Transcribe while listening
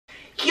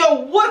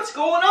Yo, what's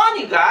going on,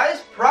 you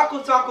guys?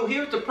 Prokotaco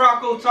here with the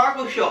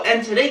Prokotaco Show,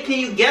 and today, can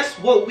you guess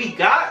what we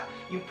got?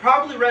 You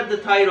probably read the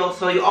title,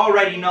 so you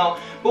already know,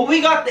 but we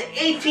got the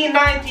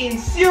 1819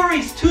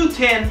 Series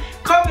 210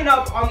 coming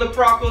up on the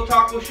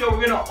Prokotaco Show.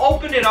 We're gonna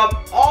open it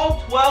up,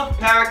 all 12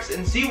 packs,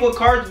 and see what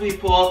cards we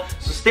pull,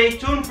 so stay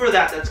tuned for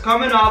that. That's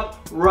coming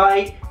up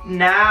right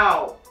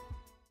now.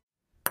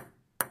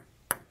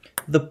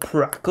 The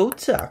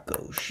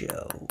Prokotaco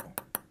Show.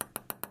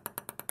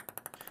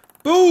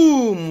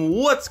 Boom!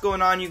 What's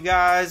going on, you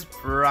guys?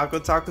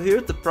 Prokotaco here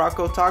at the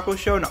Prokotaco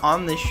Show, and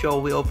on this show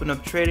we open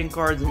up trading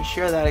cards and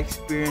share that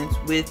experience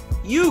with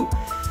you.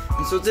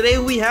 And so today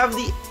we have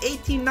the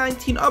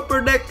 1819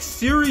 Upper Deck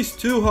Series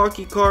 2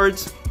 hockey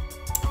cards.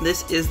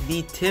 This is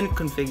the tin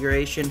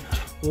configuration,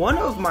 one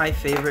of my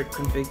favorite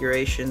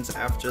configurations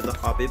after the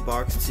hobby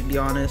box, to be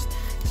honest.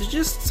 It's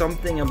just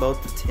something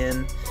about the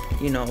tin,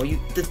 you know,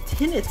 the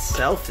tin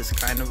itself is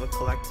kind of a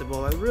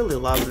collectible. I really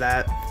love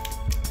that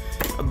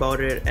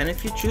about it, and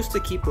if you choose to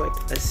keep like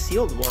a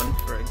sealed one,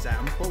 for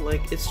example,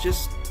 like, it's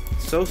just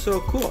so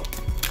cool.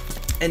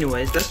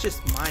 Anyways, that's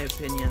just my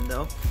opinion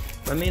though.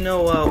 Let me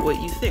know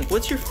what you think.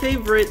 What's your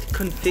favorite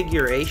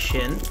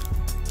configuration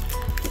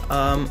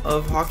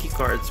of hockey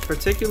cards,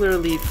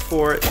 particularly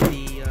for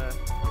the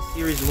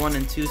series 1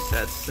 and 2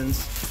 sets,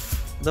 since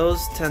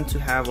those tend to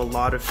have a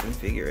lot of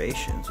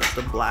configurations with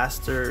the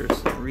blasters,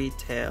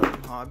 retail,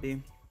 and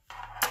hobby.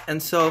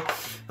 And so,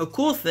 a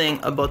cool thing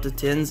about the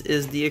tins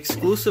is the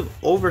exclusive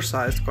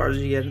oversized cards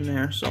you get in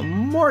there. So,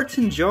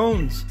 Martin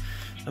Jones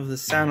of the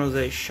San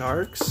Jose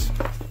Sharks.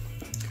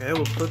 Okay,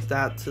 we'll put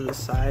that to the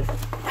side.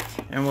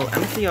 And we'll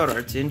empty out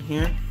our tin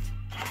here.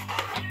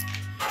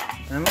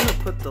 And I'm going to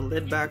put the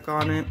lid back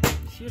on it.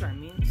 See what I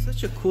mean?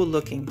 Such a cool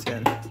looking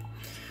tin.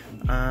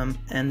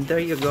 And there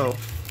you go.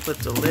 Put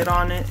the lid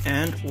on it,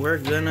 and we're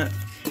going to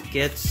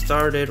get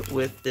started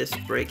with this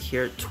break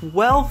here.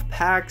 12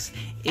 packs,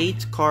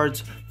 8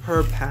 cards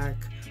per pack.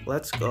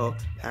 Let's go.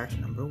 Pack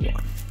number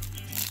 1.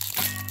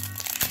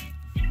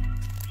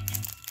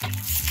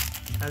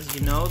 As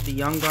you know, the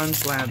Young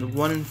Guns land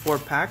 1 in 4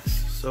 packs,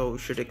 so we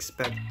should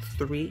expect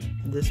 3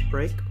 this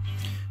break.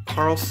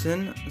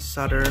 Carlson,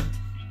 Sutter,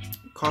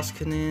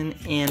 Koskinen,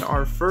 and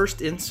our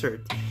first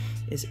insert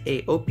is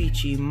a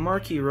OPG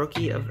marquee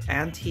rookie of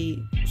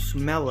Antti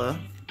Sumela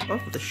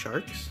of the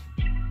Sharks.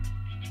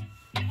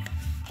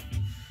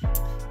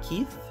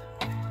 Keith.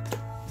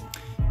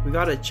 We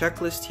got a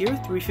checklist here,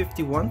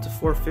 351 to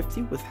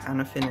 450 with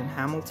Hanifin and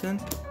Hamilton,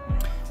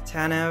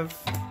 Tanev,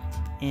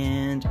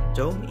 and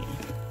Domi.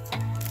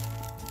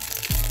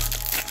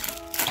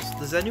 So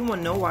does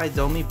anyone know why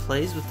Domi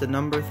plays with the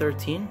number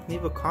 13?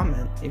 Leave a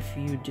comment if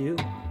you do.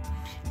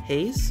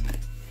 Hayes,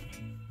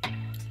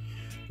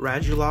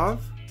 Radulov,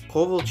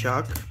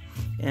 Kovalchuk,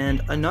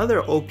 and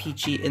another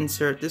OPG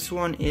insert. This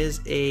one is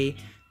a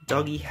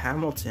Dougie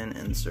Hamilton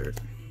insert.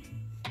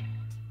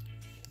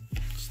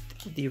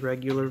 The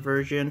regular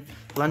version.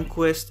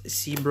 Lundqvist,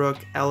 Seabrook,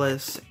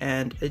 Ellis,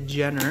 and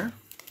Jenner.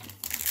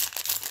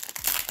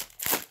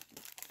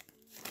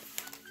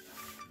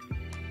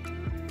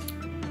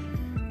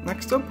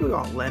 Next up, we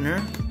got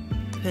Leonard,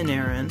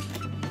 Panarin,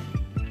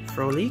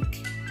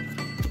 Frolik,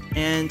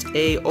 and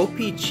a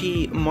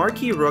OPG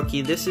marquee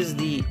rookie. This is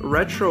the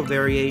retro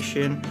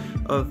variation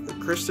of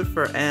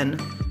Christopher N.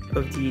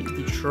 of the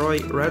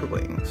Detroit Red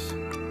Wings.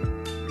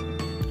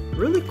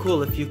 Really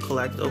cool if you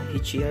collect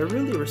OPG. I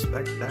really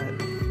respect that.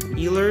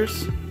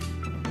 Ehlers,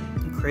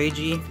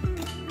 Krejci,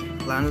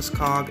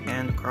 Landeskog,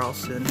 and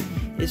Carlson.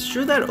 It's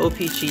true that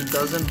OPG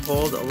doesn't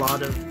hold a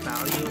lot of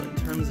value in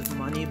terms of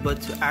money, but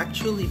to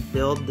actually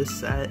build the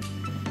set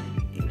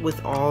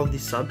with all the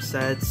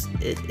subsets,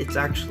 it's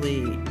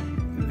actually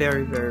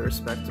very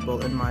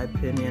respectable in my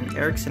opinion.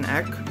 Eriksson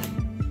Ek,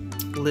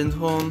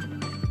 Lindholm,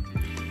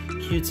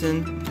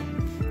 Houghton,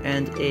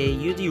 and a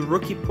UD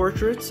rookie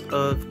portrait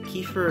of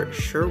Kiefer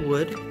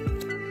Sherwood,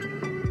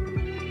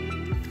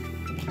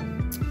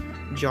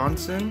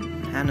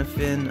 Johnson,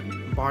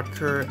 Hanifin,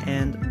 Bodker,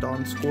 and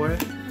Donskoy.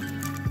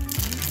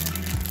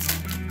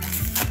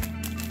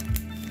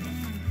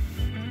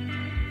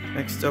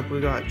 Next up,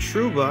 we got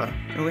Trouba,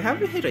 and we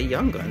haven't hit a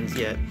Young Guns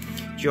yet.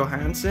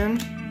 Johansson,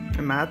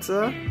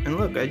 Matza, and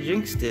look, I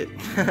jinxed it.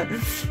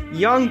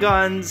 Young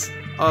Guns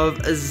of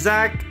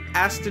Zach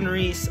Aston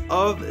Reese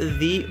of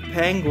the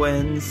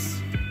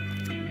Penguins.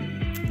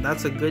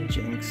 That's a good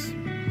jinx.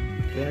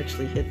 We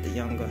actually hit the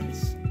Young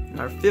Guns.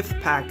 Our 5th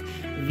pack,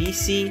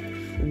 VC,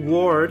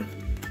 Ward,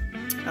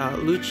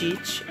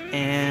 Lucic,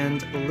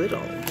 and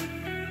Little.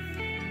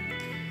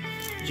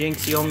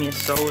 Jinx, you owe me a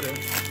soda.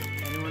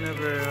 Anyone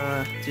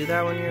ever do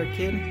that when you're a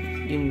kid?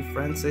 You and your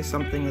friends say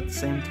something at the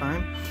same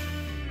time?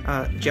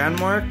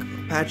 Janmark,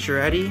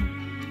 Pacioretty,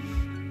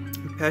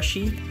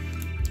 Pesci,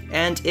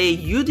 and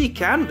a UD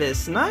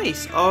canvas,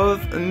 nice, of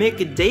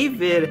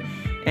McDavid,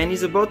 and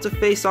he's about to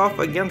face off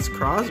against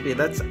Crosby.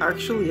 That's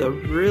actually a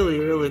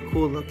really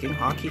cool looking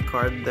hockey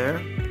card there.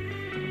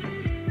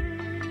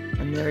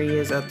 And there he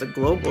is at the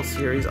Global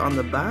Series on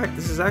the back.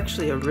 This is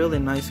actually a really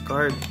nice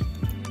card.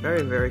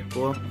 Very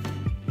cool.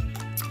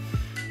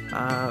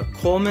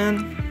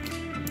 Coleman,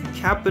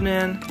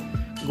 Kapanen,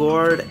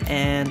 Gord,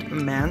 and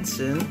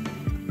Manson.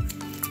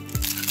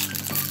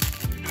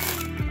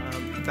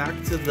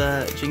 Back to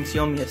the Jinx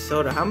Yomi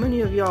soda. How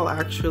many of y'all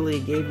actually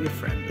gave your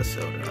friend a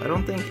soda? I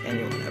don't think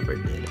anyone ever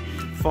did.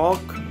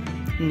 Falk,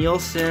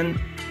 Nielsen,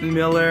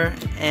 Miller,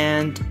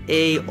 and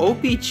a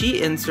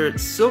OPG insert,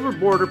 silver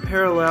border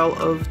parallel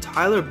of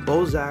Tyler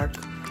Bozak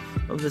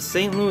of the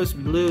St. Louis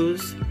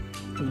Blues.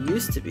 He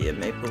used to be a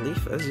Maple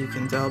Leaf, as you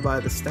can tell by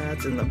the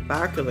stats in the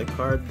back of the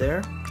card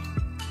there.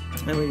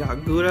 Then we got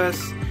Gudas,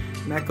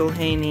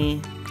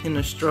 McElhaney,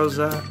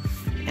 Hinostroza,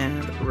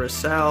 and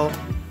Russell.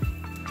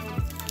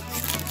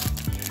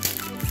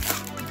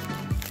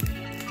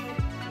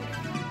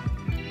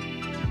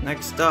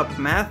 Next up,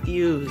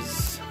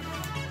 Matthews,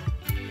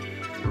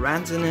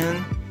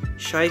 Rantanen,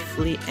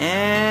 Scheifele,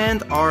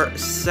 and our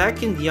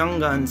second Young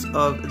Guns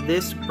of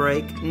this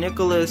break,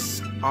 Nicholas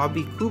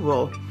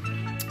Aubé-Kubel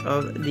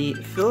of the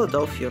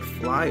Philadelphia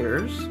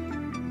Flyers.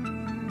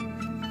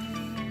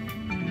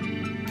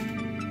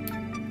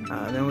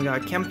 Then we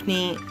got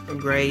Kempney,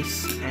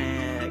 Grace,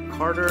 and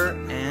Carter,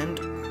 and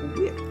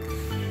Quick.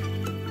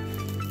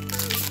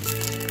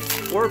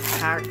 4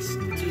 packs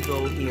to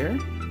go here.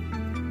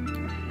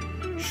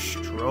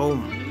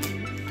 Strome,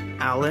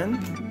 Allen,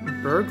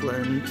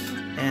 Berglund,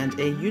 and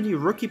a UD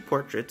rookie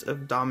portrait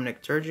of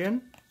Dominic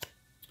Turgeon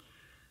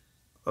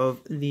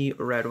of the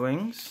Red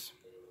Wings.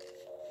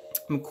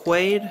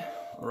 McQuaid,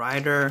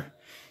 Ryder,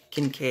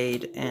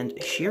 Kincaid, and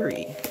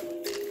Sheary.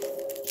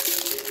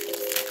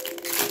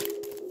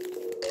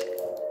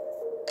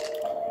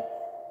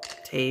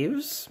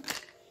 Taves,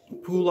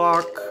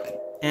 Pulak,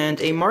 and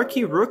a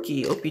marquee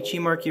rookie, OPG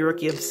marquee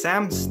rookie of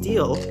Sam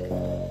Steele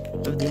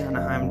of the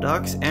Anaheim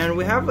Ducks. And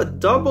we have a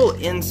double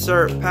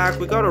insert pack.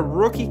 We got a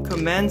rookie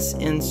commence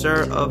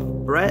insert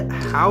of Brett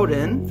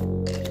Howden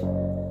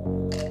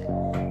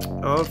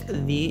of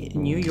the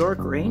New York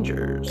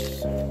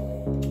Rangers.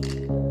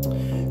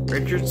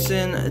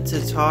 Richardson,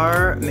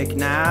 Tatar,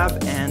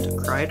 McNabb, and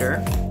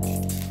Kreider.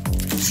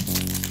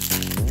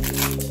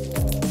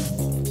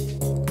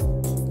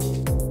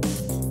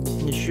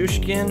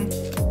 Nishushkin,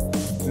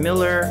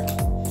 Miller,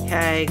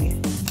 Hag,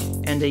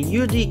 and a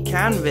UD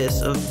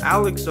canvas of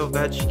Alex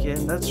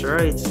Ovechkin. That's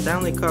right,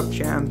 Stanley Cup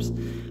champs.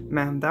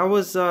 Man, that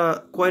was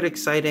quite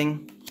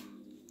exciting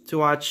to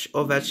watch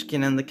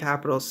Ovechkin and the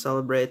Capitals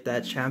celebrate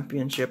that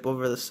championship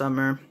over the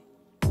summer.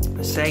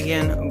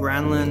 Sagan,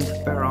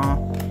 Granlund, Perron,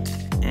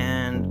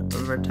 and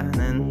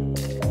Virtanen.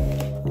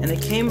 And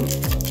it came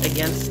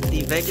against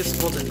the Vegas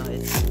Golden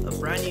Knights, a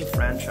brand new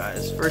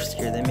franchise. First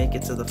year they make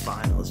it to the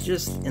finals.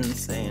 Just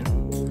insane.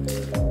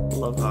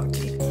 Love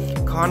hockey.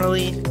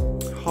 Connolly,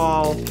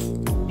 Hall,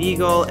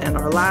 Beagle, and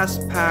our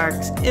last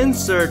pack's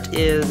insert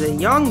is a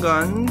Young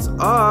Guns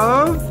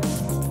of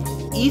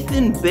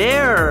Ethan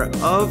Bear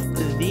of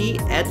the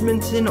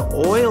Edmonton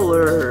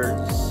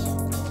Oilers.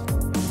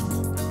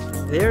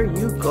 There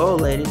you go,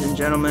 ladies and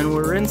gentlemen.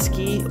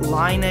 Werenski,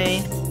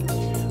 Laine,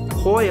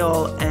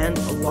 Coyle, and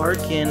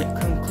Larkin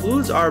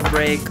concludes our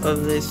break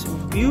of this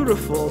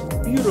beautiful,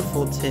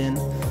 beautiful tin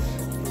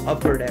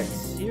Upper Deck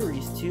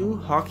Series 2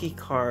 hockey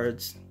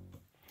cards.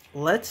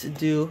 Let's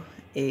do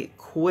a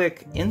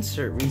quick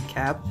insert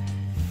recap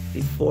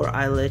before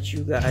I let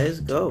you guys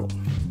go.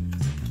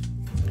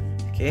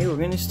 Okay, we're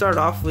going to start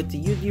off with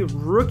the UD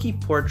rookie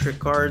portrait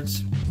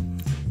cards,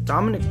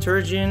 Dominic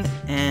Turgeon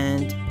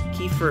and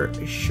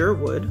Kiefer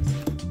Sherwood.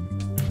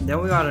 Then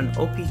we got an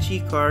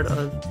OPG card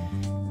of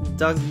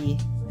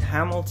Dougie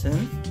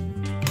Hamilton.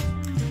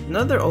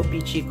 Another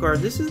OPG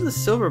card, this is the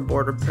silver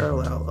border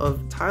parallel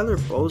of Tyler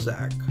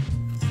Bozak.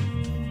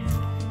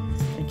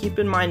 And keep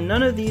in mind,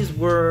 none of these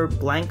were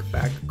blank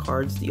back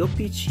cards. The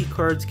OPG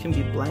cards can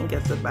be blank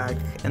at the back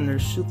and they're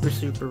super,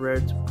 super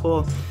rare to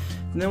pull.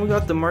 And then we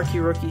got the marquee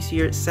rookies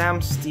here,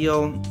 Sam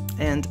Steele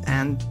and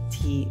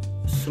Antti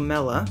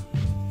Sumela.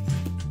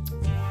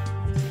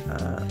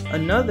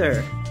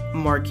 Another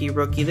marquee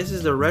rookie, this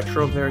is the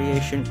retro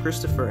variation,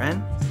 Christopher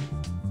N.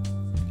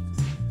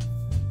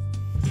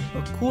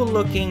 A cool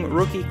looking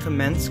rookie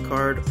commence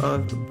card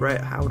of Brett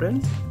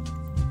Howden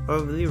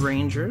of the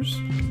Rangers.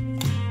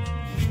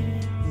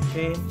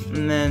 Okay,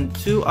 and then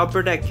 2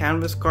 Upper Deck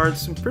canvas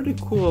cards, some pretty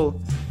cool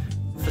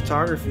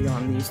photography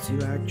on these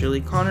two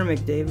actually. Connor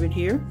McDavid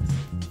here,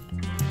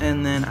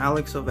 and then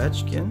Alex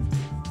Ovechkin.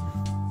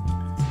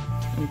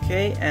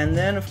 Okay, and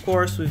then of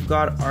course we've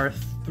got our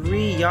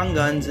 3 Young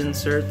Guns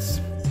inserts.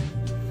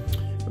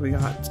 We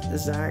got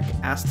Zach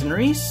Aston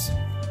Reese,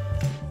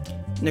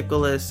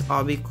 Nicholas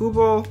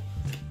Aubé-Kubel,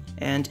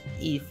 and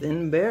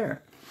Ethan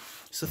Bear.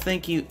 So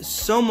thank you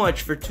so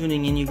much for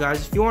tuning in, you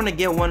guys. If you want to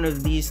get one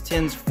of these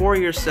tins for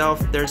yourself,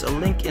 there's a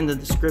link in the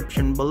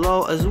description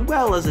below, as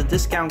well as a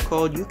discount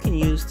code you can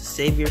use to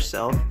save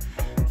yourself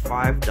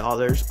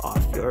 $5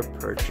 off your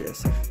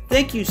purchase.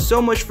 Thank you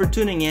so much for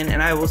tuning in,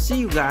 and I will see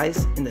you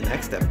guys in the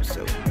next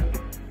episode.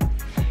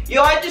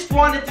 Yo, I just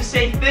wanted to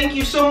say thank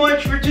you so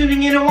much for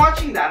tuning in and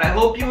watching that. I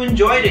hope you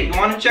enjoyed it. You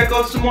want to check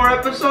out some more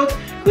episodes?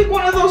 Click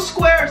one of those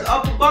squares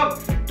up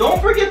above. Don't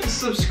forget to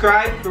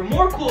subscribe for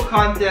more cool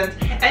content,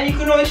 and you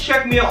can always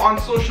check me out on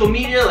social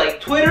media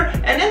like Twitter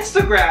and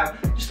Instagram.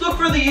 Just look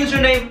for the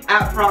username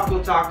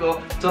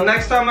 @Prokotaco. Till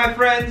next time, my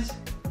friends,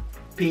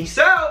 peace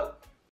out.